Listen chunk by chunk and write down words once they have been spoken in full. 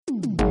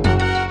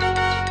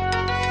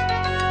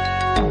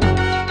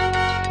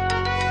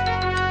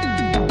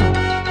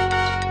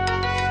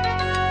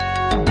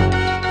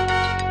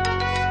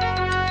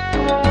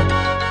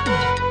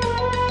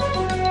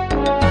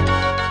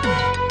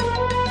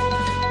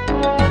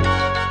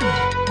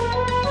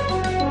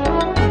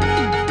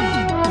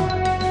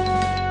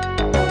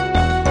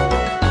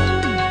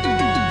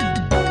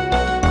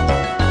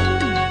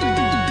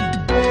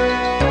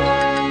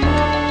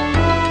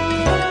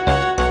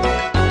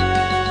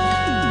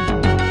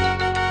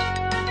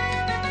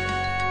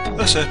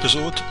This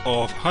episode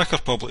of Hacker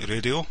Public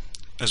Radio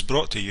is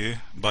brought to you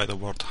by the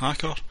word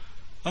hacker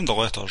and the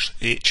letters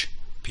H,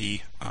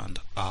 P and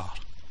R.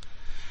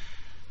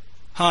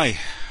 Hi,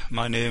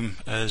 my name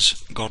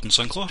is Gordon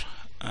Sinclair.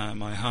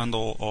 My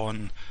handle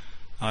on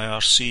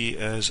IRC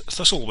is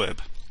Thistleweb.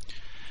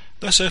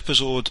 This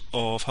episode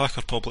of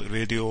Hacker Public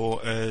Radio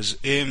is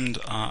aimed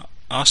at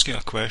asking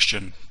a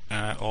question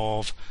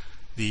of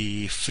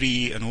the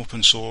free and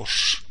open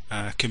source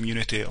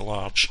community at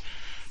large,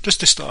 just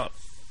to start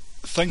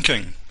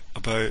thinking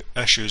about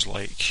issues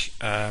like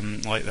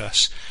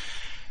this.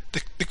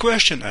 The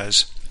question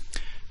is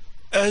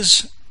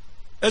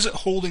it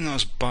holding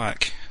us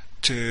back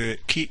to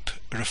keep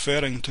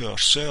referring to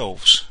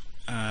ourselves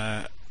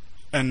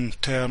in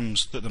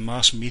terms that the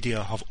mass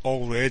media have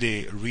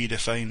already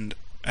redefined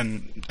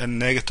in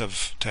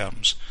negative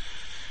terms?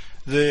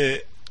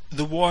 The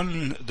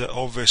one that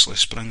obviously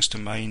springs to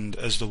mind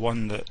is the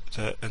one that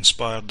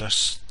inspired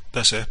this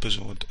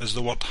episode, is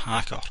the word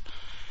hacker.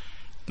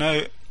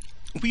 Now,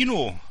 we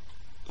know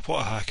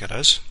what a hacker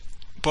is,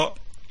 but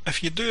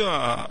if you do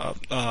a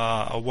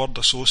word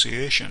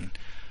association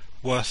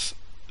with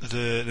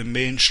the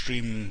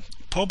mainstream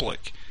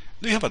public,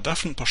 they have a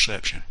different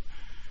perception.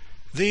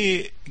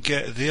 They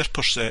get their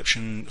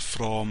perception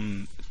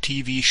from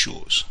TV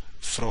shows,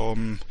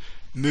 from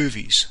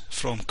movies,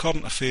 from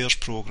current affairs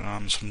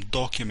programmes, from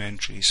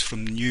documentaries,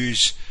 from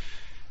news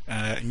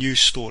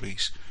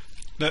stories.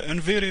 Now,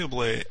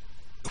 invariably,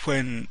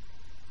 when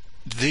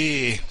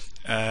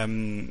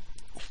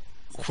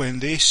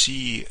they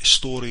see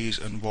stories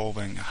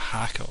involving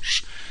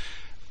hackers,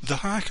 the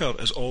hacker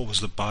is always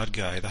the bad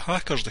guy. The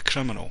hacker's the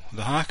criminal.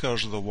 The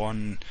hacker's the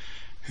one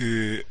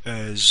who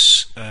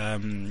is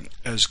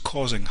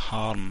causing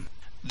harm.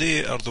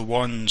 They are the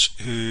ones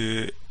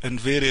who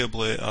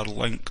invariably are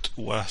linked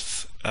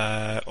with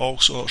all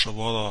sorts of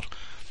other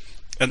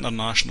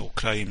international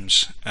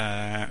crimes,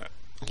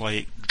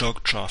 like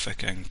drug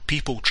trafficking,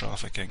 people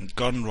trafficking,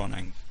 gun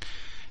running,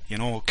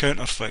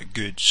 counterfeit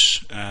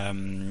goods,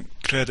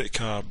 credit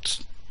card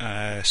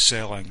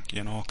selling,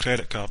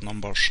 credit card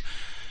numbers,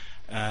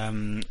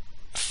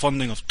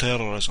 funding of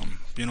terrorism,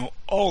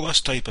 all this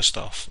type of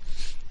stuff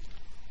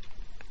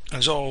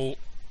is all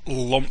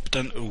lumped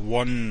into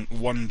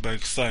one big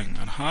thing,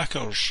 and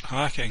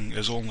hacking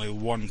is only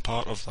one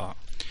part of that.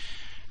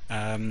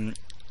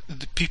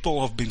 The people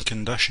have been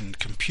conditioned,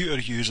 computer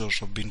users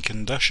have been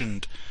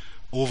conditioned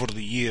over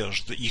the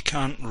years that you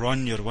can't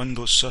run your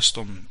Windows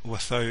system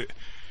without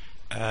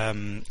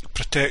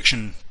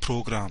protection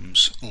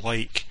programs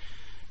like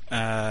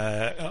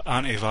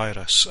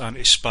antivirus,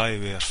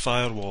 anti-spyware,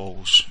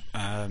 firewalls,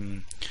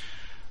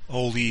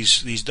 all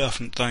these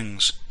different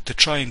things to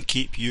try and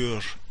keep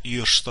your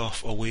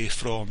stuff away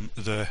from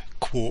the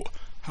quote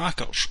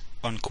hackers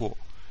unquote.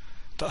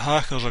 That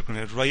hackers are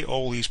going to write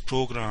all these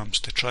programs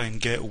to try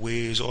and get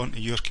ways onto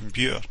your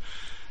computer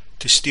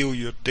to steal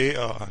your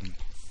data. And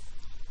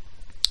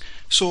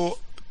so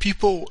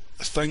people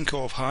think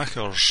of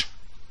hackers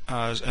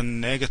as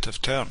in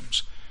negative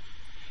terms,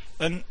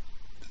 and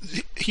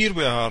here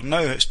we are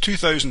now. It's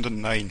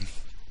 2009.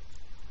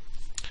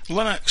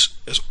 Linux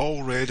is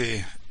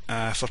already,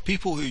 for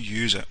people who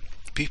use it,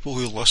 people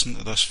who listen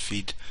to this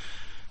feed,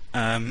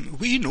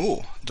 we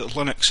know that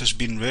Linux has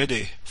been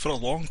ready for a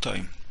long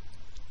time.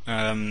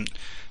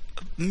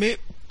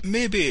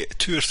 Maybe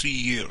 2 or 3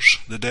 years.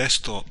 The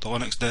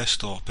Linux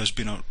desktop has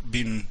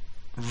been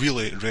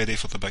really ready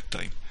for the big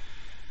time.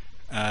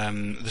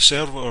 The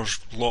server's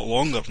a lot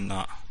longer than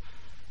that.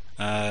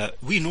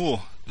 We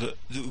know that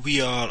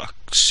we are a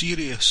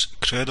serious,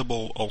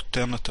 credible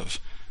alternative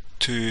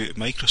to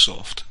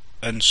Microsoft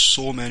in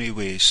so many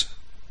ways.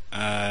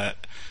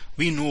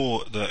 We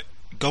know that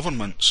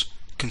governments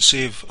can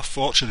save a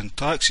fortune in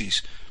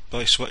taxes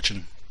by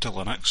switching to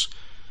Linux.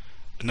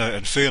 Now,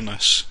 in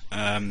fairness,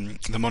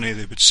 the money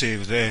they would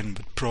save then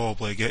would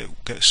probably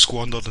get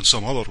squandered in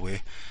some other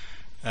way.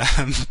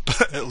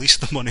 But at least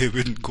the money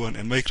wouldn't go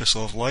into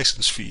Microsoft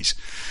license fees.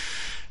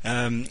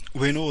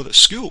 We know that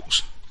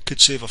schools could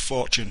save a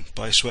fortune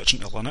by switching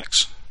to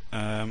Linux.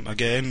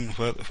 Again,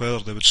 whether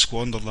they would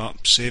squander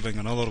that saving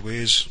in other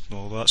ways,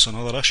 well, that's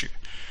another issue.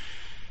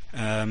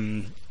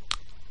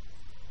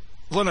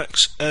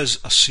 Linux is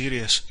a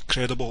serious,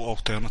 credible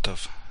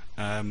alternative.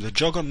 The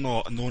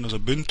juggernaut known as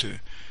Ubuntu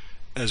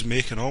is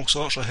making all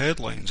sorts of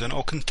headlines, and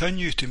it'll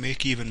continue to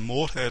make even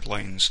more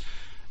headlines.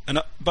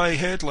 And by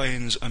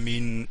headlines, I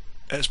mean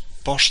it's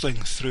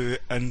bursting through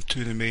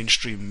into the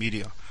mainstream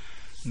media,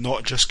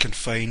 not just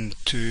confined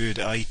to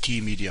the IT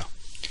media.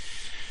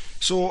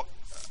 So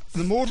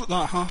the more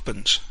that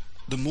happens,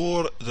 the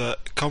more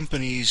that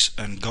companies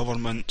and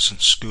governments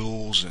and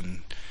schools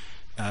and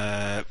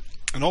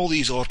all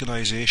these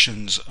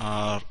organisations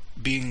are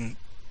being,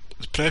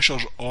 the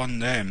pressure's on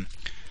them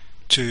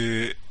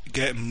to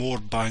get more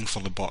bang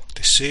for the buck,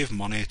 to save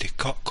money, to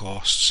cut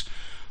costs.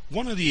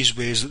 One of these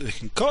ways that they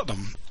can cut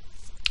them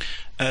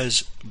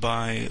is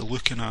by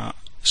looking at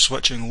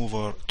switching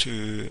over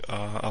to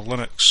a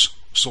Linux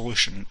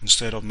solution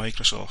instead of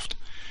Microsoft.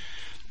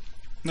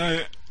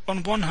 Now,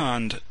 on one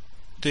hand,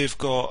 they've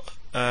got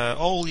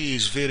all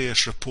these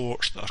various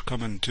reports that are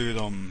coming to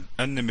them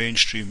in the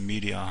mainstream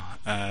media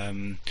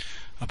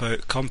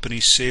about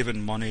companies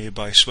saving money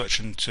by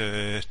switching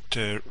to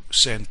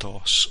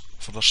CentOS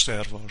for their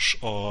servers,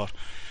 or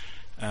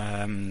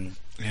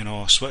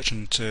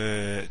switching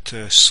to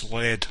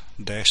SLED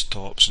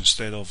desktops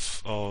instead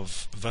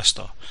of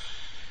Vista.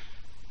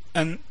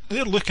 And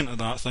they're looking at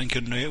that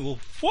thinking, right, well,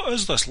 what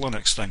is this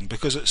Linux thing?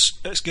 Because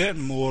it's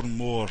getting more and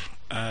more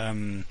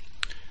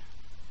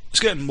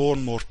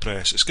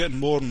press, it's getting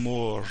more and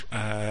more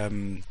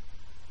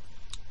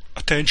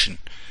attention.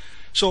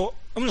 So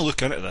I'm going to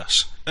look into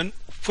this, and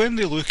when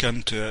they look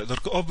into it, they're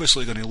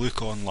obviously going to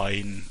look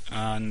online,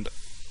 and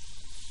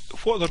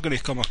what they're going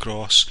to come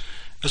across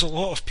is a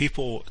lot of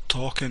people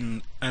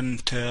talking in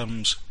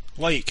terms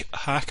like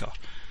hacker.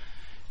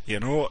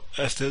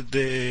 If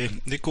they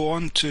go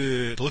on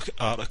to look at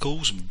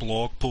articles and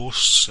blog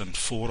posts and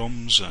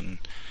forums, and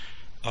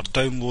or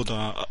download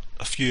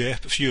a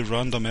few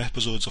random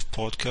episodes of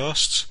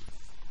podcasts,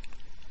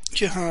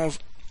 you have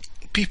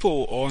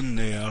people on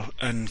there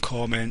in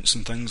comments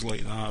and things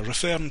like that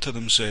referring to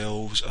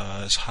themselves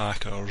as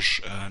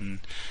hackers, and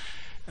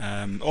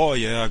oh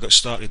yeah, I got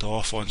started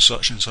off on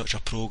such and such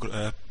a product.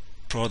 I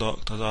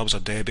was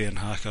a Debian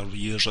hacker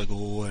years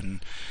ago,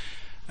 and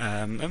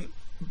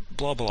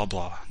blah blah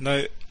blah.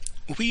 Now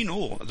we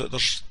know that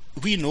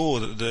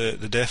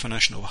the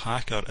definition of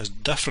hacker is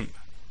different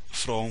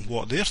from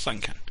what they're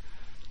thinking,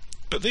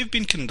 but they've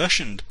been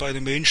conditioned by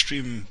the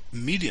mainstream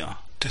media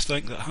to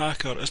think that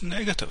hacker is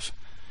negative.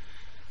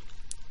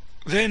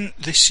 Then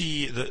they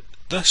see that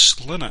this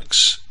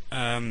Linux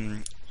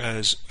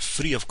is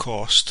free of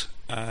cost.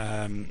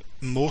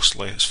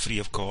 Mostly it's free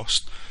of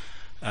cost,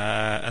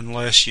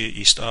 unless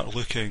you start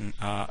looking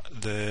at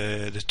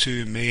the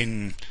two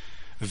main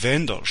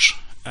vendors,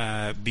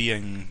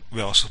 being,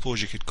 well, I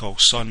suppose you could call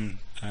Sun,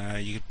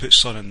 you could put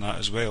Sun in that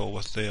as well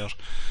with their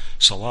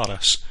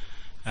Solaris,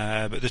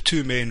 but the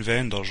two main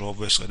vendors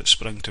obviously that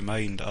spring to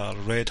mind are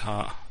Red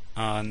Hat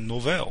and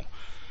Novell.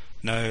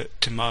 Now,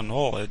 to my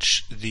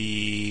knowledge,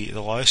 the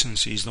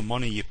licenses, the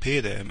money you pay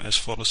them is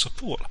for the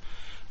support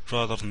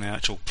rather than the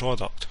actual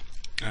product.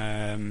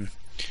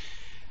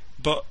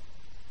 But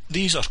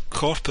these are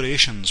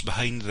corporations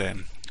behind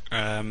them.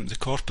 The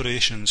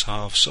corporations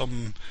have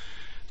some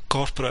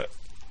corporate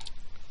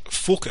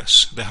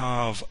focus. They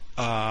have,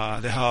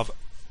 as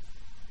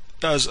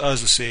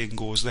the saying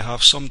goes, they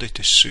have somebody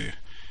to sue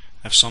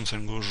if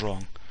something goes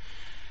wrong.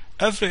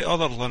 Every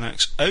other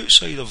Linux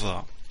outside of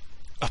that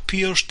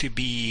appears to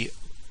be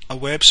a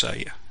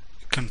website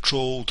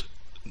controlled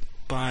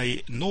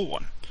by no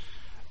one.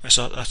 It's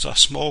a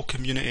small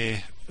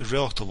community,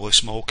 relatively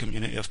small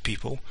community of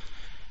people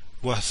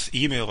with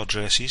email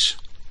addresses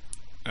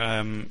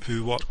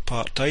who work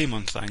part-time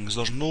on things.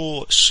 There's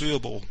no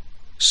suable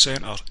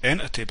centre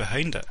entity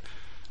behind it.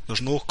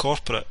 There's no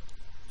corporate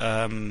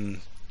thing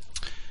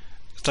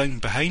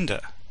behind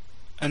it.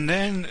 And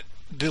then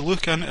they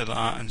look into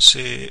that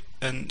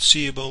and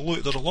see, well,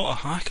 look, there are a lot of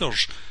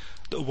hackers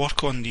that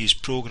work on these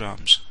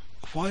programs.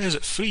 Why is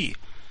it free?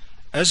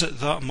 Is it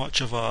that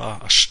much of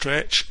a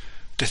stretch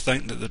to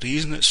think that the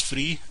reason it's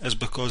free is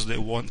because they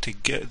want to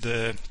get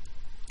that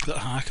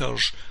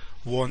hackers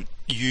want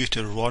you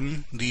to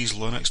run these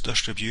Linux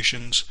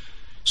distributions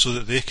so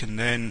that they can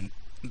then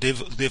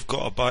they've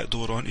got a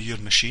backdoor onto your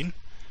machine?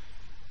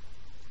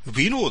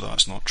 We know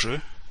that's not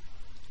true,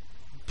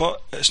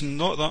 but it's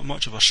not that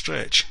much of a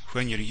stretch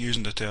when you're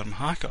using the term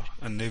hacker,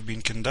 and they've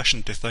been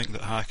conditioned to think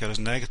that hacker is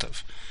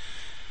negative.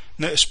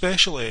 Now,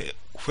 especially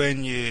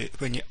when you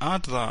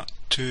add that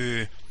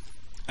to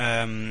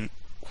in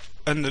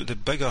the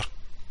bigger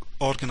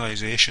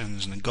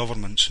organisations and the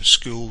governments and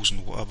schools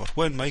and whatever,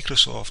 when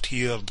Microsoft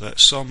hear that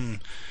some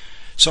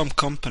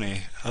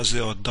company has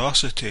the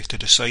audacity to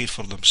decide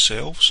for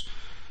themselves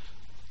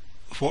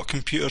what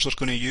computers they're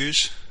going to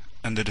use,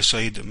 and they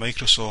decide that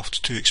Microsoft's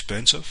too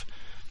expensive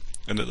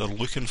and that they're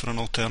looking for an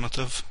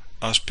alternative,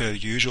 as per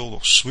usual,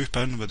 they'll swoop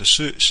in with the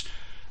suits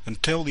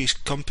and tell these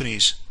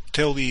companies,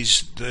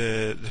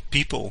 the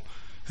people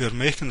who are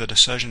making the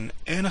decision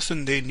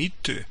anything they need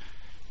to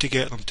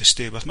get them to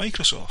stay with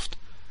Microsoft.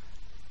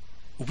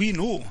 We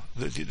know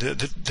that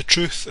the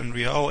truth and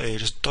reality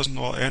just does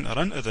not enter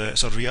into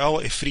it's a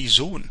reality free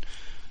zone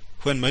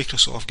when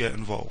Microsoft get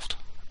involved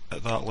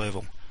at that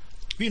level.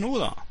 We know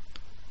that.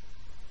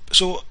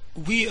 So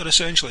we are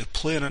essentially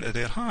playing into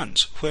their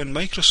hands. When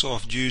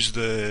Microsoft used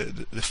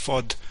the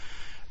FUD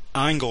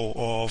angle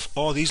of,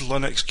 oh, these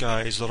Linux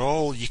guys,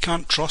 you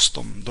can't trust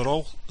them, they're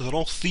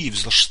all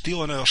thieves, they're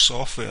stealing our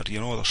software,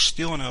 they're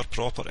stealing our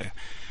property,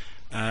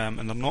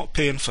 and they're not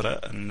paying for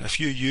it, and if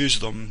you use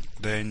them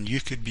then you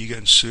could be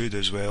getting sued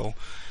as well.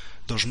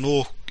 There's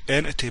no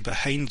entity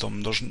behind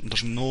them,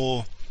 there's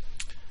no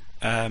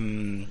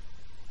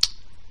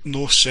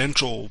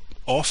central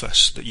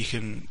office that you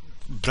can,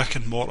 brick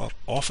and mortar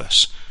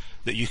office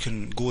that you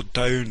can go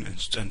down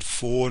and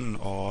phone,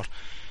 or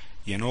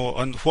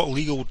and what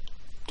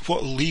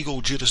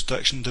legal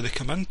jurisdiction do they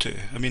come into?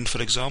 I mean,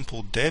 for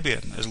example,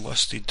 Debian is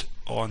listed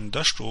on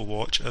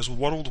DistroWatch as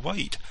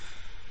worldwide.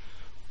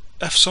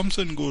 if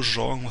something goes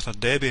wrong with a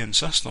Debian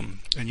system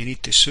and you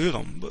need to sue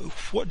them,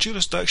 what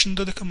jurisdiction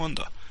do they come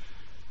under?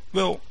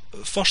 Well,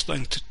 first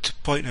thing to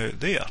point out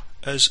there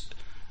is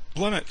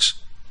Linux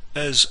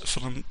is,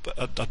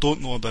 I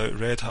don't know about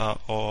Red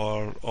Hat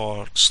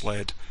or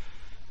Sled,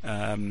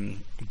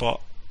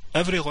 but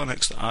every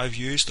Linux that I've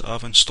used, that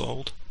I've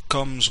installed,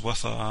 comes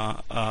with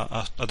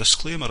a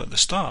disclaimer at the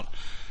start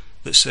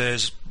that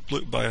says,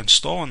 look, by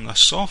installing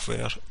this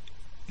software,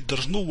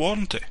 there's no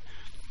warranty.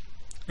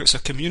 It's a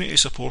community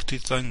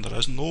supported thing, there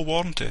is no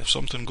warranty. If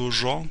something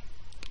goes wrong,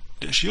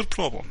 it's your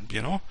problem,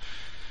 you know.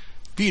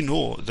 We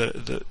know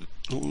that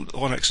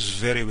Linux is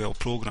very well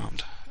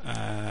programmed,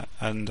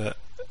 and that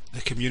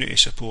the community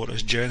support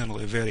is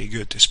generally very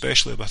good,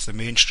 especially with the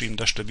mainstream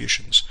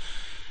distributions,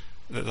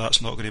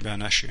 that's not going to be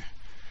an issue.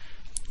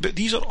 But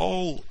these are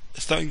all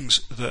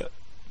things that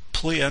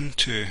play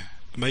into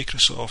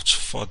Microsoft's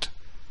FUD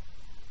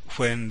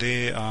when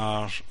they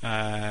are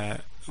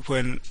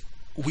when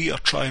we are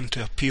trying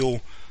to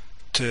appeal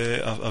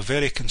to a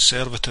very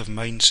conservative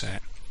mindset,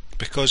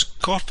 because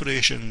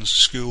corporations,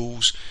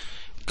 schools,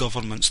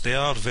 governments, they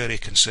are very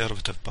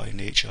conservative by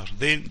nature.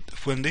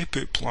 When they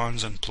put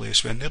plans in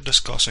place, when they're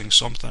discussing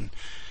something,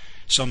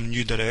 some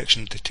new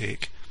direction to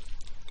take,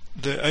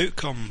 the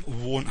outcome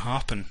won't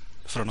happen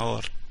for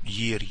another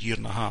year, year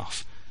and a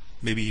half,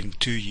 maybe even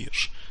 2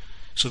 years.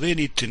 So they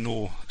need to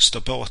know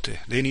stability.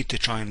 They need to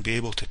try and be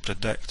able to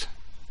predict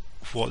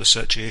what the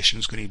situation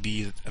is going to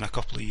be in a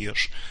couple of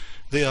years.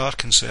 They are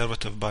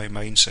conservative by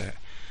mindset.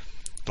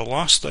 The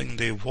last thing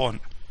they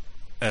want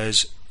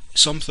is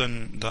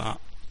something that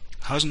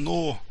has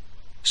no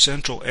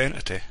central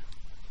entity,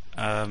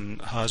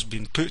 has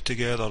been put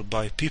together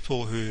by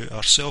people who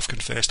are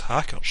self-confessed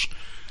hackers,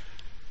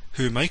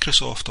 who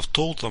Microsoft have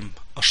told them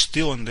are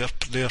stealing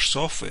their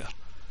software,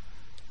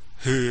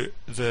 who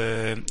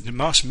the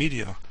mass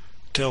media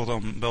tell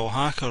them, well,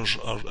 hackers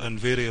are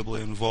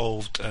invariably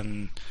involved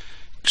in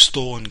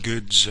stolen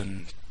goods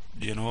and,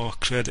 you know,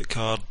 credit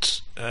card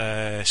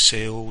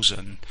sales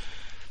and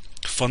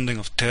funding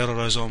of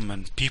terrorism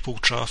and people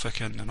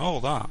trafficking and all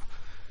that.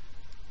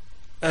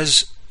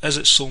 Is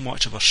it so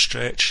much of a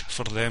stretch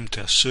for them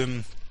to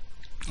assume,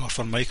 or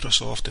for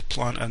Microsoft to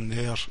plant in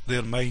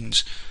their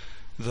minds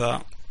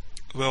that,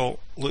 well,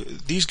 look,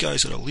 these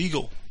guys are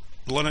illegal,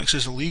 Linux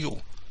is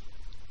illegal,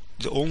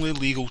 the only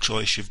legal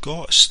choice you've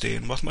got is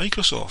staying with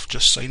Microsoft,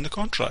 just sign the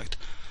contract,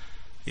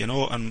 you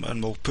know,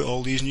 and we'll put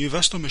all these new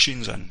Vista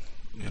machines in.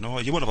 You know,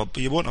 you won't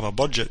have a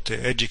budget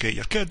to educate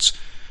your kids,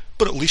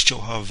 but at least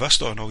you'll have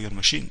Vista on all your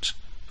machines,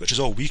 which is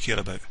all we care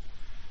about.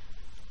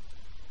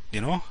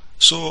 You know,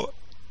 so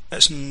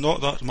it's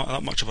not that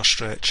much of a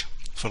stretch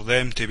for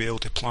them to be able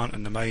to plant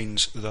in the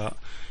minds that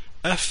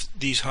if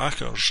these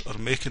hackers are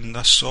making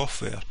this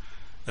software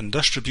and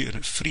distributing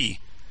it free,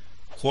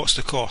 what's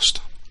the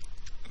cost?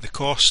 The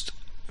cost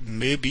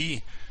may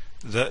be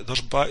that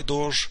there's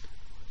backdoors,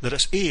 that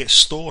it's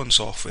stolen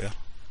software,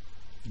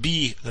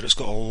 B, that it's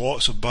got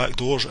lots of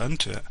backdoors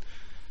into it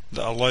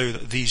that allow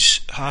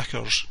these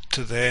hackers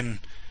to then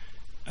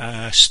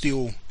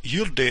steal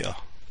your data.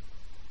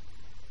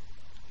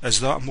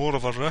 Is that more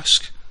of a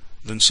risk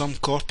than some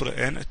corporate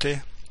entity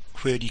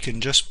where you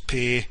can just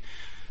pay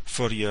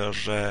for your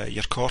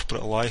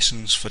corporate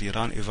license for your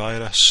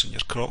antivirus and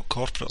your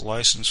corporate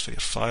license for your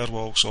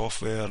firewall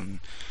software, and,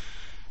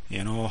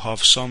 you know,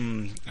 have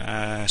some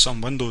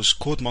Windows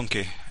code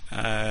monkey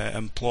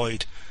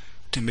employed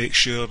to make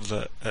sure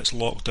that it's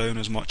locked down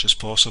as much as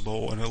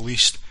possible, and at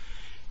least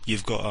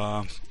you've got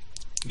a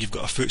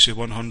FTSE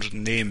 100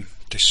 name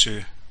to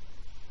sue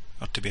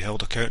or to be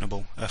held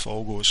accountable if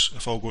all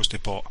goes to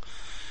pot.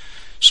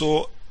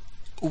 So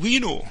we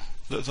know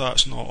that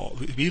that's all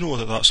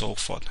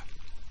FUD.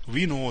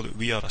 We know that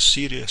we are a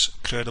serious,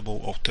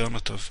 credible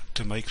alternative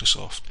to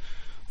Microsoft.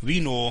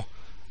 We know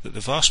that the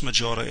vast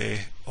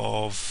majority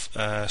of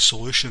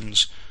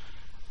solutions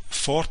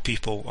for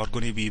people are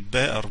going to be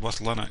better with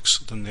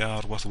Linux than they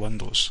are with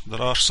Windows.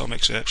 There are some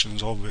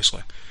exceptions,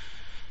 obviously.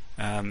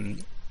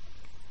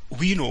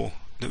 We know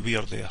that we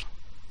are there.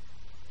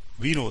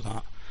 We know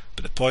that.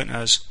 But the point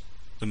is,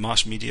 the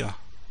mass media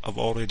have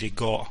already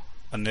got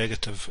a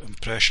negative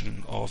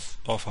impression of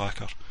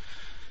hacker.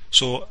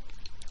 So,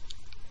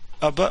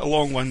 a bit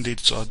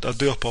long-winded, so I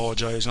do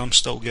apologise. I'm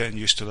still getting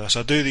used to this.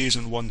 I do these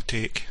in one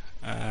take,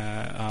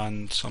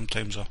 and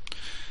sometimes I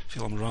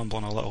feel I'm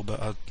rambling a little bit.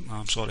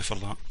 I'm sorry for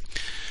that.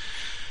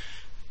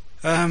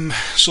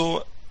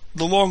 So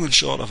the long and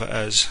short of it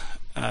is,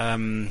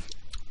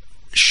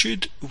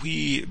 should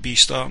we be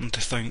starting to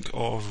think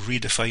of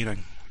redefining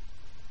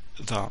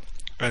that,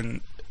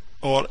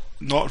 or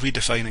not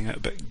redefining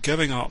it, but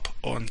giving up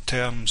on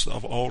terms that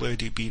have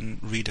already been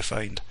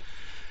redefined?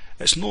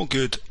 It's no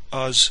good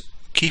us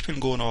keeping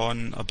going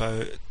on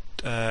about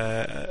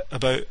the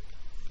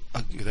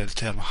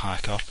term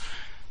hacker,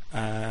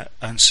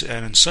 and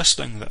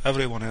insisting that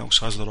everyone else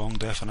has the wrong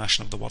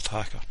definition of the word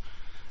hacker.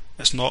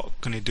 It's not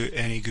going to do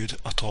any good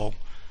at all.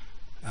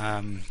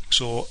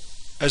 So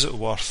is it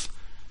worth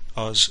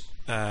us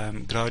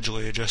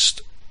gradually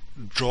just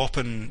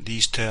dropping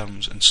these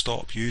terms and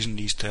stop using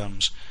these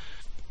terms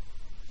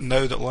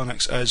now that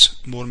Linux is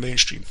more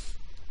mainstream.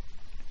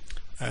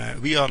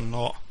 We are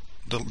not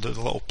the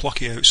little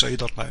plucky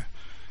outsider now.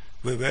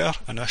 We were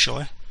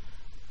initially,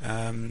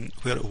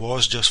 where it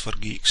was just for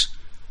geeks,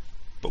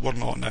 but we're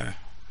not now.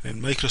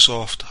 And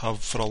Microsoft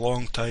have for a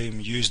long time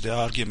used the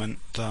argument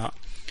that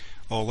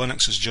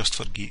Linux is just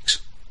for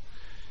geeks,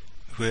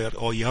 where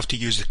you have to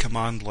use the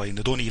command line.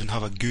 They don't even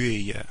have a GUI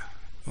yet.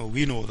 Well,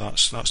 we know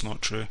that's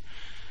not true,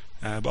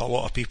 but a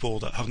lot of people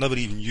that have never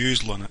even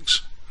used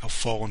Linux have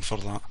fallen for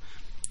that,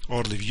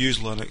 or they've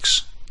used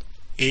Linux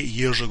 8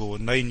 years ago,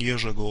 9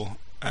 years ago,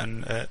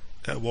 and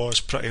it was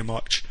pretty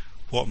much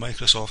what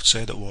Microsoft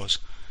said it was.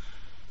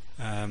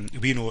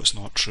 We know it's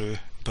not true,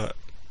 but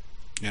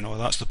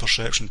that's the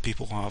perception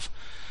people have.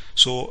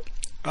 So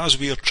as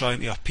we are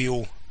trying to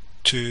appeal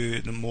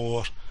to the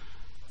more,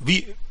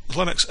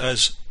 Linux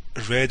is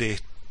ready.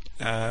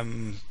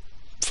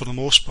 For the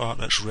most part,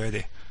 it's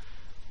ready.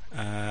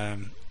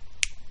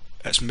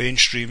 It's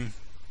mainstream,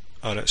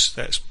 or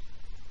it's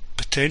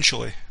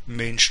potentially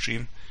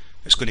mainstream.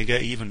 It's going to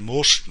get even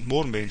more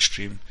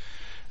mainstream.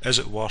 Is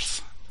it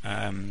worth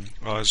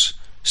us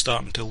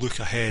starting to look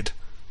ahead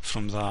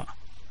from that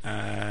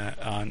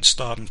and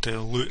starting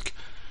to look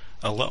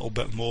a little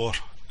bit more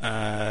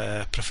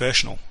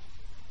professional,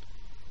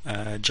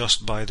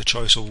 just by the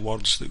choice of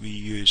words that we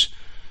use?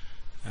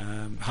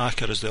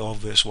 Hacker is the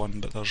obvious one,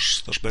 but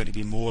there's bound to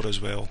be more as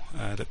well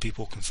that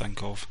people can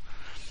think of.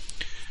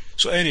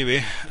 So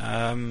anyway,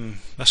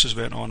 this has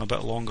went on a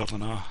bit longer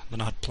than I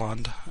had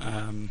planned,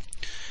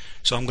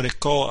 so I'm going to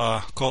call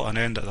it an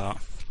end at that,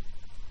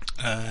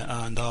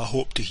 and I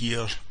hope to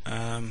hear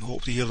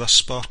this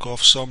spark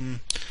off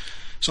some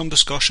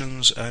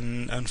discussions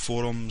in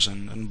forums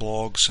and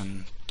blogs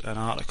and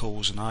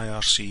articles and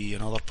IRC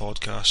and other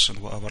podcasts and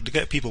whatever, to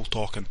get people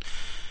talking,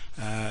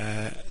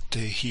 to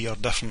hear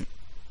different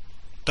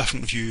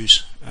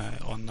views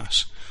on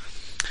this.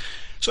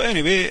 So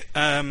anyway,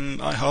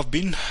 I have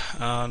been,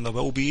 and I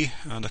will be,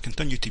 and I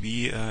continue to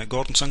be,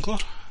 Gordon Sinclair.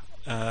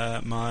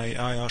 My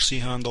IRC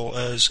handle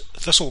is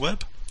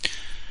Thistleweb,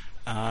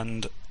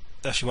 and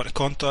if you want to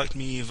contact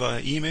me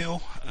via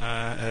email,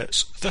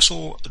 it's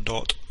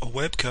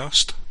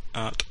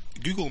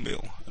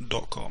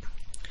thistle.webcast@googlemail.com.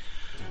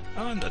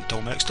 And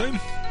until next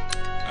time,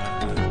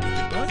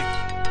 goodbye.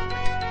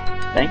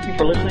 Thank you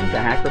for listening to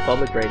Hack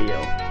Republic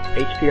Radio.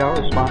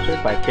 HPR is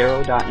sponsored by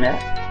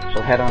Caro.net,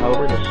 so head on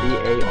over to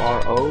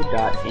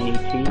caro.net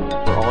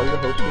for all your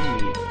hosting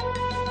needs.